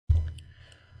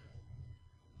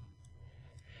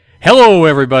Hello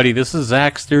everybody, this is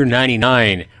Zaxter99.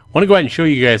 I want to go ahead and show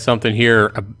you guys something here.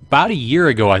 About a year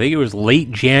ago, I think it was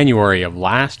late January of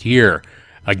last year,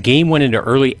 a game went into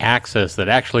early access that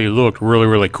actually looked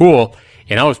really cool,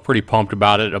 and I was pretty pumped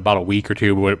about it about a week or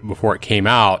two before it came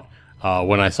out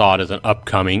when I saw it as an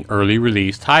upcoming early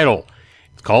release title.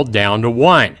 It's called Down to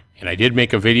One, and I did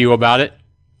make a video about it.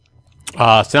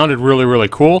 Sounded really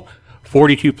cool.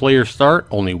 42 players start,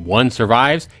 only one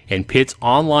survives, and pits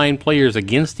online players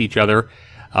against each other.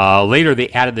 Later, they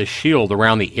added this shield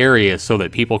around the area so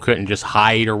that people couldn't just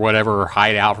hide or whatever, or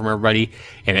hide out from everybody,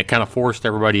 and it kind of forced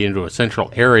everybody into a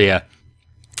central area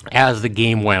as the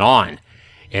game went on.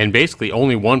 And basically,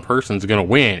 only one person's going to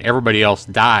win. Everybody else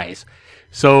dies.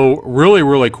 So,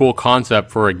 really cool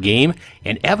concept for a game.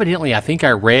 And evidently, I think I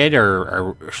read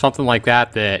or something like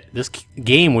that this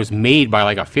game was made by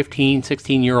like a 15,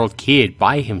 16-year-old kid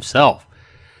by himself.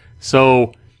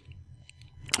 So,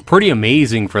 pretty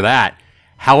amazing for that.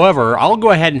 However, I'll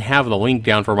go ahead and have the link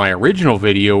down for my original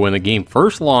video when the game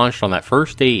first launched on that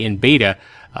first day in beta.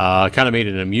 Kind of made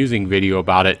an amusing video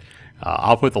about it.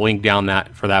 I'll put the link down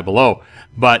for that below.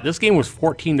 But this game was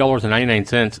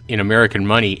 $14.99 in American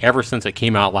money ever since it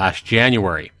came out last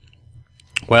January.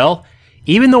 Well,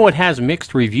 even though it has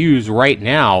mixed reviews right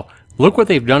now, look what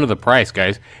they've done to the price,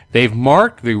 guys. They've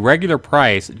marked the regular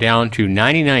price down to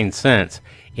 99 cents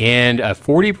and a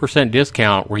 40%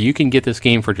 discount where you can get this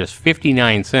game for just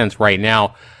 59 cents right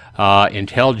now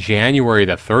until January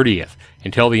the 30th,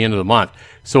 until the end of the month.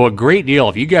 So a great deal.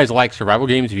 If you guys like survival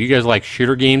games, if you guys like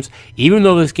shooter games, even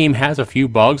though this game has a few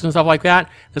bugs and stuff like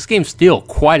that, this game's still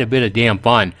quite a bit of damn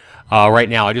fun right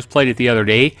now. I just played it the other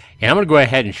day, and I'm going to go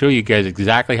ahead and show you guys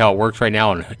exactly how it works right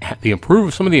now and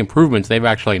some of the improvements they've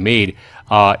actually made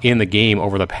in the game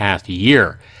over the past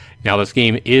year. Now, this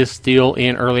game is still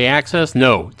in early access?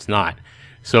 No, it's not.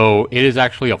 So it is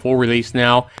actually a full release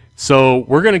now. So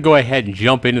we're going to go ahead and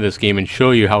jump into this game and show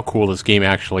you how cool this game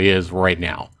actually is right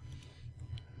now.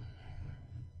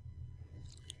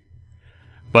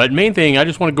 But main thing, I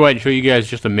just want to go ahead and show you guys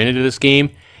just a minute of this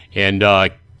game and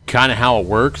kind of how it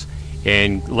works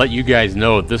and let you guys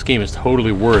know that this game is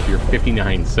totally worth your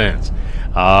 59 cents.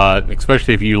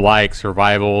 Especially if you like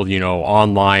survival,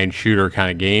 online shooter kind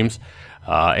of games.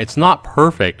 It's not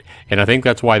perfect, and I think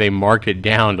that's why they marked it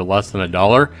down to less than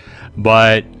 $1.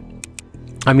 But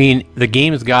I mean, the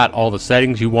game's got all the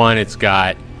settings you want. It's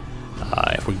got,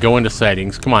 if we go into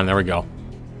settings, come on, there we go.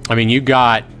 I mean, you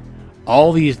got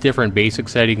all these different basic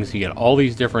settings. You got all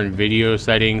these different video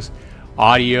settings,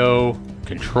 audio,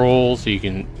 controls, so you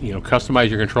can, customize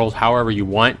your controls however you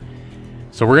want.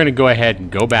 So we're going to go ahead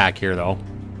and go back here, though.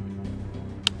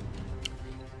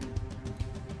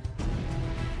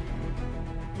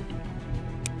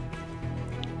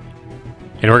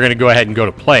 And we're going to go ahead and go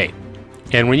to play.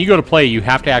 And when you go to play, you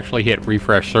have to actually hit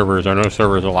refresh servers, or no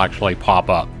servers will actually pop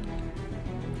up.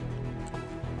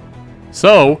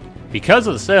 So, because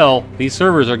of the sale, these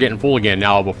servers are getting full again.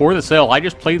 Now, before the sale, I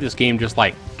just played this game just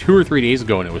like 2 or 3 days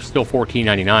ago, and it was still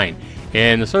 $14.99.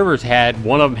 And the servers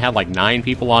one of them had like 9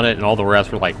 people on it, and all the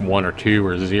rest were like 1 or 2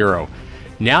 or 0.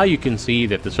 Now you can see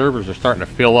that the servers are starting to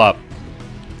fill up,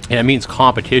 and it means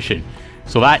competition.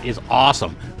 So that is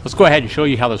awesome. Let's go ahead and show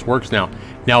you how this works now.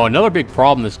 Now, another big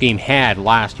problem this game had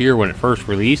last year when it first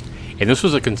released, and this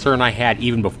was a concern I had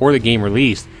even before the game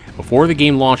released, before the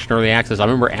game launched in early access, I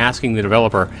remember asking the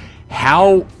developer,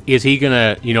 how is he going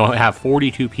to, have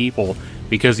 42 people?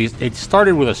 Because it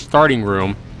started with a starting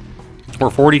room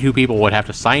where 42 people would have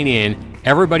to sign in.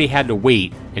 Everybody had to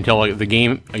wait until the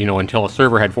game, until a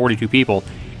server had 42 people,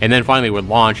 and then finally it would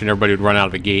launch and everybody would run out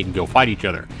of the gate and go fight each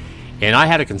other. And I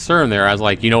had a concern there. I was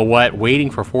like, you know what?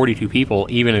 Waiting for 42 people,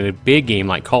 even in a big game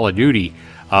like Call of Duty,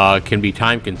 can be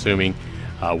time consuming.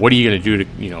 What are you going to do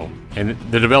to, and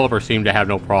the developer seemed to have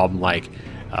no problem. Like,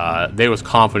 they was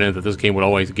confident that this game would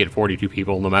always get 42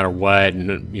 people no matter what,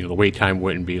 and, the wait time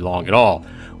wouldn't be long at all.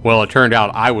 Well, it turned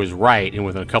out I was right, and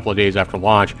within a couple of days after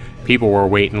launch, people were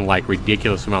waiting like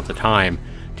ridiculous amounts of time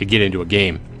to get into a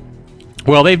game.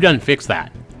 Well, they've done fixed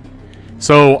that.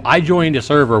 So I joined a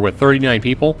server with 39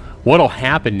 people. What'll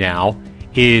happen now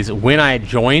is when I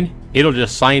join, it'll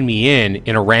just sign me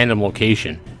in a random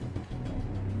location.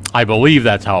 I believe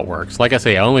that's how it works. Like I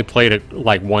say, I only played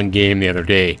like one game the other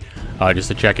day just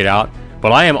to check it out.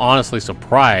 But I am honestly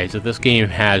surprised that this game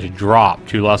has dropped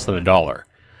to less than $1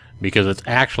 because it's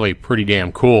actually pretty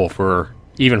damn cool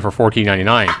even for $14.99.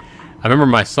 I remember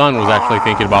my son was actually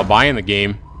thinking about buying the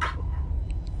game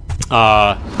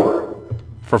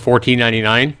for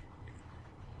 $14.99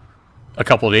 a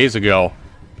couple of days ago,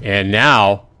 and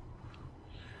now,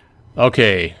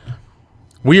 okay,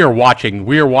 We are watching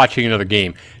another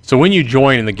game. So when you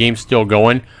join and the game's still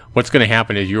going, what's going to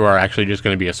happen is you are actually just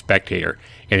going to be a spectator.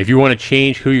 And if you want to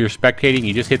change who you're spectating,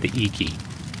 you just hit the E key.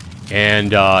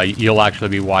 And you'll actually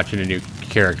be watching a new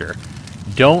character.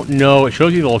 Don't know, it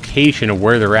shows you the location of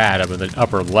where they're at up in the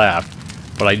upper left,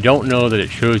 but I don't know that it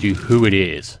shows you who it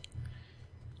is.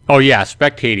 Oh yeah,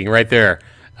 spectating right there.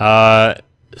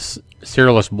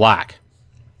 Cyrillus Black.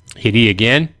 Hit E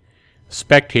again.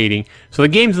 Spectating. So the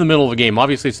game's in the middle of a game.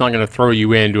 Obviously, it's not going to throw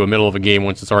you into a middle of a game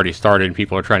once it's already started and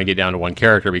people are trying to get down to one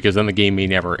character, because then the game may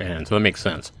never end. So that makes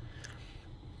sense.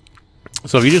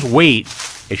 So if you just wait,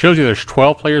 it shows you there's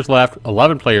 12 players left,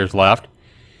 11 players left,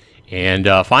 and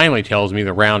finally tells me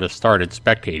the round has started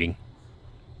spectating.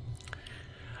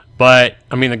 But,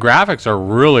 I mean, the graphics are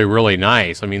really, really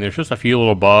nice. I mean, there's just a few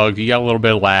little bugs. You got a little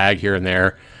bit of lag here and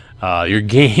there.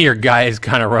 Your guys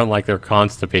kind of run like they're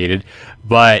constipated.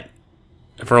 But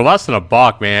for less than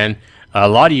 $1, man, a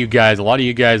lot of you guys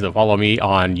that follow me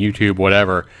on YouTube,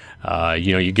 whatever,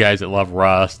 you know, you guys that love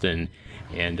Rust and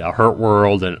Hurt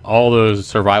World and all those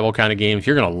survival kind of games,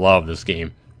 you're going to love this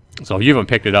game. So if you haven't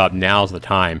picked it up, now's the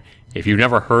time. If you've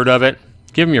never heard of it,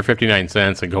 give them your 59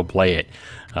 cents and go play it.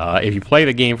 If you play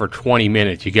the game for 20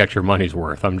 minutes, you get your money's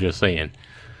worth. I'm just saying.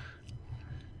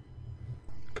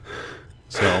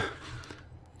 So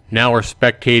now we're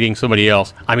spectating somebody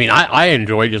else. I mean, I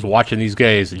enjoy just watching these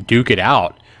guys duke it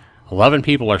out. 11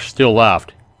 people are still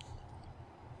left.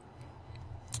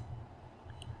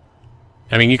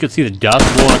 I mean, you can see the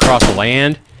dust blowing across the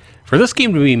land. For this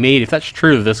game to be made, if that's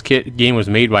true, this game was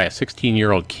made by a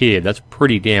 16-year-old kid, that's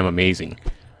pretty damn amazing.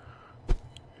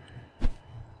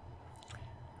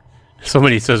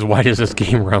 Somebody says, why does this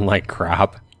game run like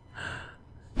crap?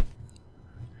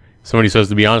 Somebody says,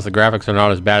 to be honest, the graphics are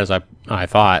not as bad as I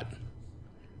thought.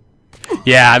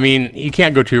 Yeah, I mean, you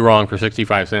can't go too wrong for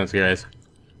 65 cents, guys.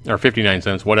 Or 59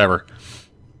 cents, whatever.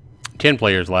 10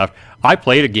 players left. I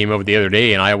played a game over the other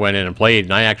day, and I went in and played,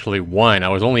 and I actually won. I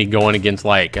was only going against,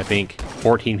 like, I think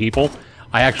 14 people.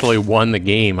 I actually won the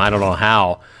game. I don't know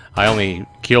how. I only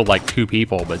killed, like, 2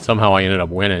 people, but somehow I ended up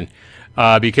winning.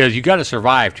 Because you got to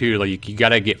survive, too. Like, you got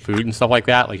to get food and stuff like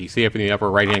that. Like, you see up in the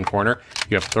upper right-hand corner,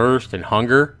 you have thirst and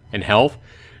hunger and health.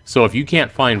 So if you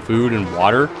can't find food and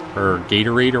water or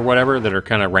Gatorade or whatever that are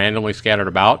kind of randomly scattered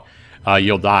about,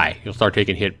 you'll die. You'll start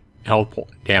taking health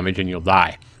damage and you'll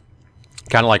die.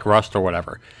 Kind of like Rust or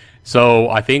whatever. So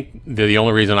I think the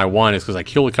only reason I won is because I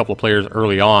killed a couple of players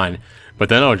early on, but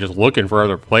then I was just looking for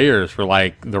other players for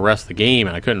like the rest of the game,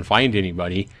 and I couldn't find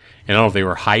anybody. And I don't know if they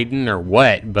were hiding or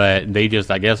what, but they just,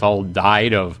 I guess, all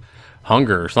died of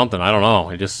hunger or something. I don't know.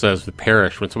 It just says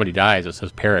perished. When somebody dies, it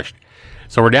says perished.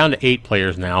 So we're down to 8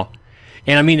 players now.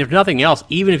 And I mean, if nothing else,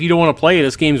 even if you don't want to play,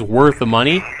 this game's worth the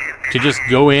money to just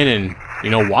go in and, you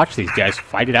know, watch these guys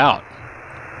fight it out.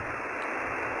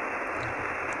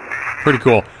 Pretty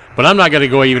cool. But I'm not going to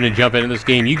go even and jump into this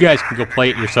game. You guys can go play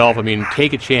it yourself. I mean,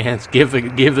 take a chance. Give the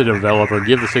developer,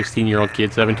 give the 16-year-old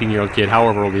kid, 17-year-old kid,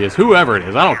 however old he is, whoever it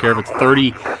is. I don't care if it's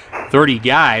 30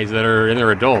 guys that are in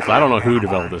their adults. I don't know who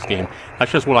developed this game.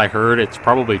 That's just what I heard. It's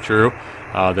probably true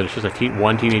that it's just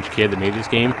one teenage kid that made this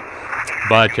game.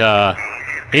 But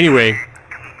anyway,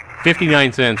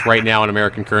 59 cents right now in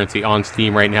American currency on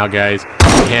Steam right now, guys.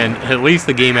 And at least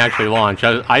the game actually launched.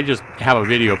 I just have a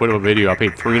video, put up a video. I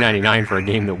paid $3.99 for a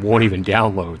game that won't even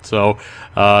download. So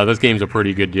this game's a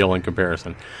pretty good deal in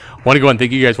comparison. Want to go and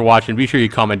thank you guys for watching. Be sure you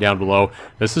comment down below.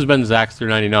 This has been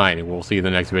Zaxter99, and we'll see you in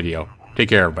the next video. Take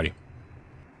care, everybody.